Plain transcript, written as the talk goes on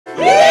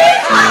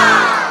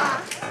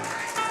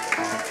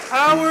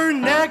Our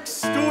next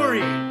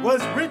story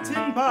was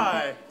written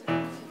by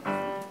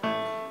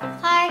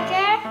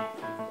Bryker,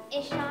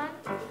 Eshan,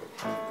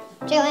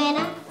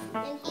 Joanna,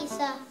 and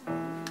Eshan.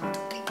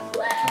 And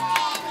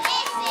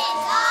this is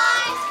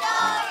our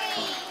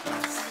story.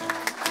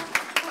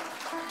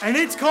 And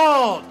it's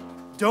called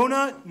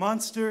Donut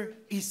Monster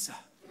Issa.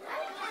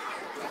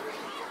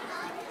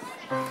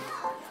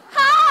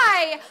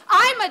 Hi,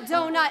 I'm a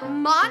donut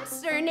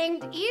monster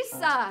named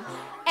Issa,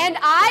 and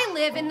I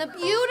live in the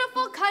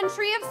beautiful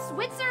country of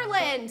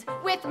Switzerland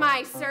with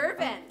my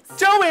servants.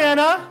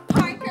 Joanna!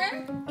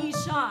 Bryker,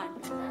 Eshan.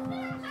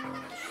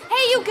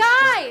 Hey, you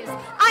guys!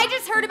 I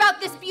just heard about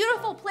this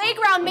beautiful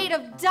playground made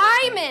of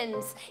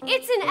diamonds.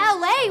 It's in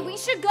LA. We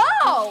should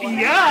go.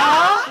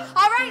 Yeah!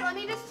 All right, let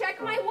me just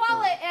check my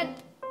wallet and...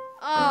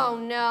 Oh,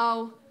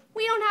 no.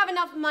 We don't have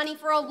enough money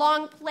for a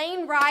long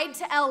plane ride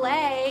to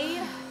LA.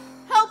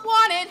 Help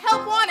wanted,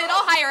 help wanted.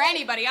 I'll hire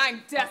anybody.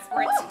 I'm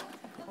desperate.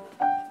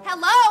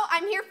 Hello,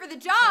 I'm here for the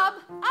job.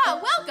 Ah,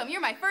 welcome. You're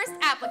my first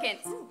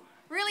applicant.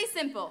 Really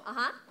simple.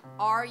 Uh-huh.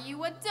 Are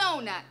you a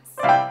donut?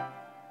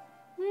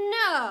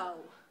 No.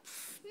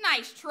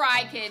 Nice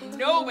try, kid.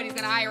 Nobody's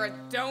gonna hire a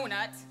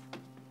donut.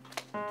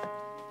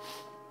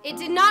 It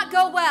did not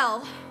go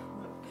well.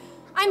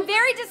 I'm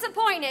very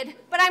disappointed,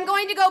 but I'm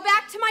going to go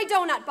back to my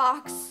donut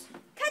box.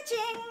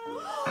 Ka-ching!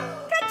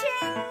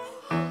 Ka-ching!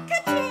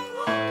 Ka-ching!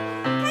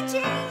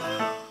 Ka-ching!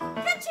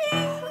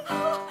 Ka-ching!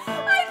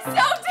 I'm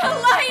so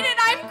delighted,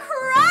 I'm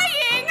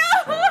crying!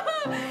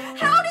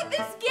 How did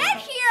this get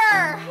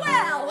here?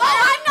 Well,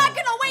 I'm not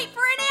gonna wait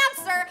for an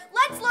answer.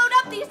 Let's load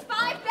up these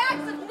 5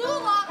 bags of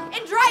moolah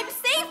and drive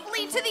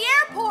safely to the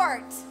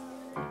airport.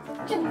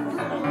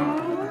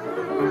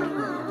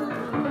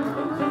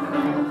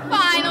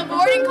 Final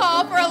boarding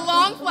call for a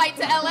long flight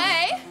to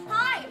LA.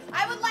 Hi,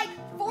 I would like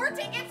 4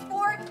 tickets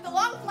for the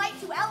long flight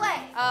to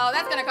LA. Oh,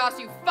 that's gonna cost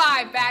you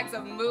 5 bags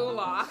of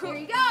moolah. Here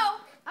you go.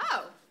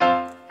 Oh,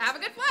 have a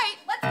good flight.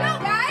 Let's go,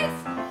 guys.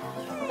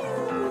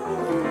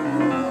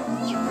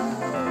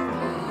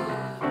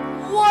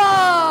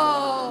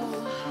 Whoa!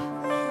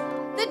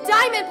 The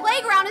diamond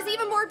playground is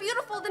even more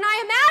beautiful than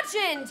I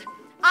imagined.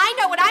 I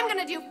know what I'm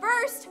gonna do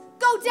first.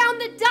 Go down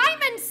the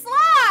diamond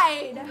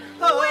slide.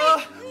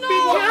 Be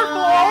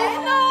careful!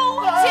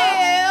 No, 2.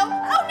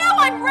 Oh no,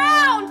 I'm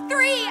round.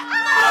 3.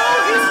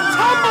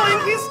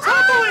 Oh, he's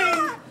tumbling!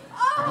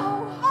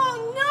 Oh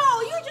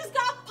no, you just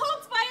got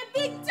poked by a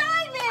big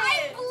diamond.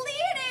 I'm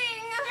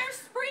bleeding. There's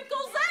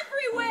sprinkles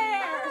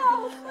everywhere.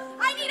 Oh,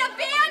 I need a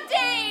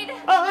Band-Aid.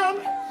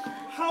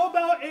 How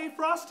about a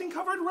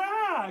frosting-covered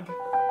rag?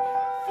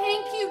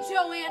 Thank you,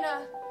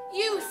 Joanna.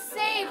 You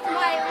saved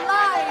my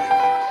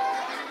life.